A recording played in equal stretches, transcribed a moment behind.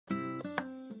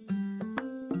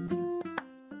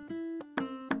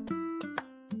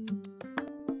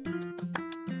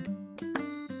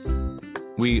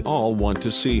We all want to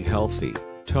see healthy,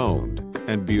 toned,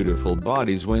 and beautiful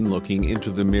bodies when looking into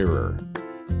the mirror.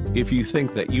 If you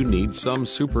think that you need some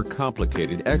super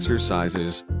complicated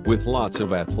exercises, with lots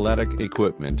of athletic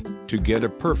equipment, to get a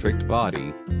perfect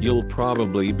body, you'll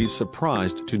probably be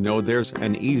surprised to know there's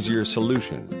an easier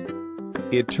solution.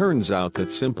 It turns out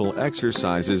that simple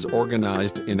exercises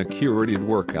organized in a curated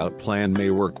workout plan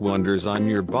may work wonders on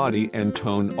your body and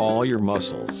tone all your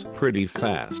muscles pretty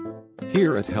fast.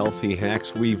 Here at Healthy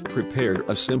Hacks we've prepared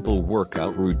a simple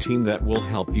workout routine that will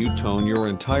help you tone your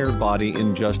entire body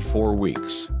in just 4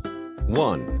 weeks.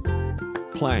 1.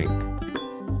 Plank.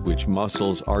 Which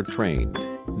muscles are trained?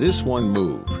 This one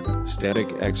move, static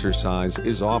exercise,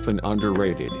 is often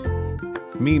underrated.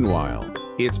 Meanwhile,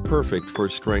 it's perfect for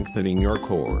strengthening your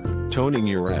core, toning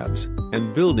your abs,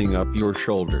 and building up your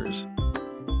shoulders.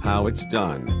 How it's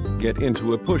done: get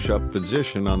into a push-up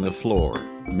position on the floor,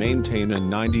 maintain a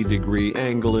 90-degree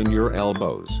angle in your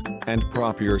elbows, and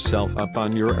prop yourself up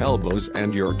on your elbows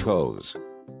and your toes.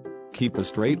 Keep a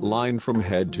straight line from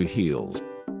head to heels.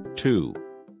 2.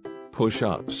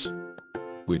 Push-ups.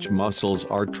 Which muscles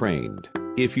are trained?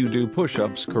 If you do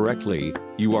push-ups correctly,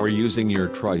 you are using your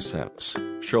triceps,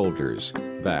 shoulders,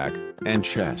 back, and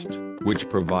chest, which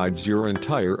provides your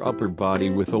entire upper body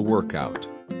with a workout.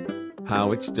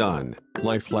 How it's done: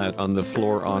 lie flat on the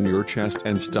floor on your chest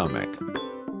and stomach.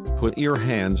 Put your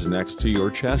hands next to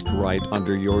your chest right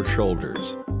under your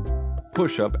shoulders.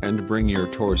 Push up and bring your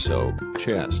torso,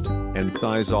 chest, and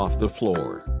thighs off the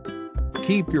floor.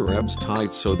 Keep your abs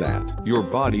tight so that your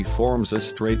body forms a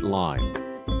straight line.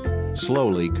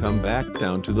 Slowly come back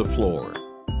down to the floor.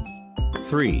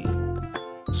 3.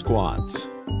 Squats.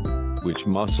 Which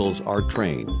muscles are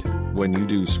trained? When you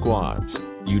do squats,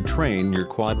 you train your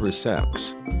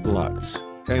quadriceps, glutes,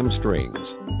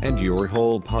 hamstrings, and your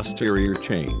whole posterior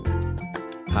chain.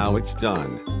 How it's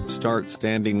done: start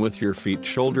standing with your feet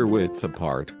shoulder width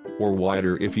apart, or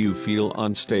wider if you feel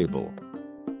unstable.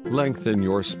 Lengthen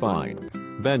your spine,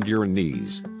 bend your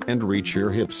knees, and reach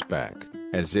your hips back,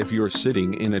 as if you're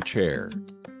sitting in a chair.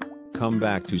 Come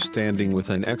back to standing with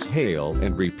an exhale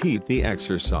and repeat the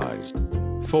exercise.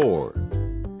 4.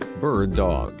 Bird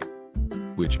dog.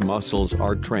 Which muscles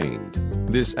are trained?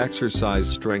 This exercise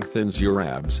strengthens your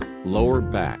abs, lower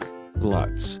back,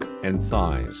 glutes, and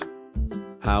thighs.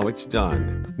 How it's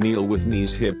done: kneel with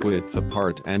knees hip width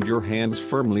apart and your hands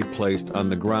firmly placed on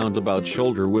the ground about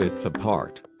shoulder width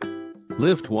apart.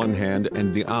 Lift one hand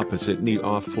and the opposite knee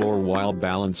off floor while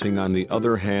balancing on the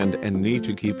other hand and knee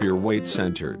to keep your weight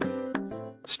centered.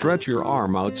 Stretch your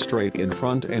arm out straight in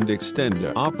front and extend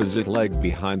the opposite leg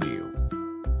behind you.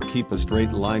 Keep a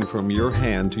straight line from your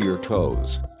hand to your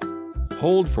toes.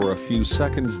 Hold for a few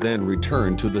seconds, then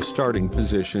return to the starting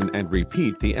position and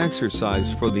repeat the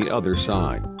exercise for the other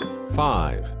side.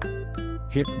 5.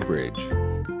 Hip bridge.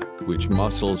 Which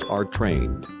muscles are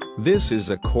trained? This is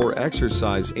a core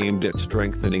exercise aimed at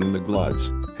strengthening the glutes,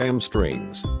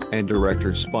 hamstrings, and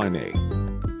erector spinae.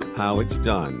 How it's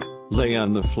done: lay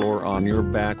on the floor on your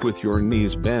back with your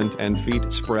knees bent and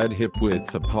feet spread hip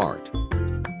width apart.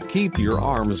 Keep your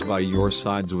arms by your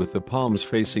sides with the palms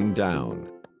facing down.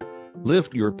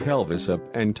 Lift your pelvis up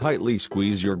and tightly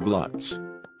squeeze your glutes.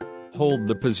 Hold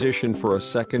the position for a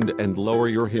second and lower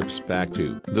your hips back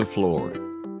to the floor.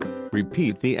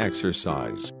 Repeat the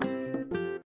exercise.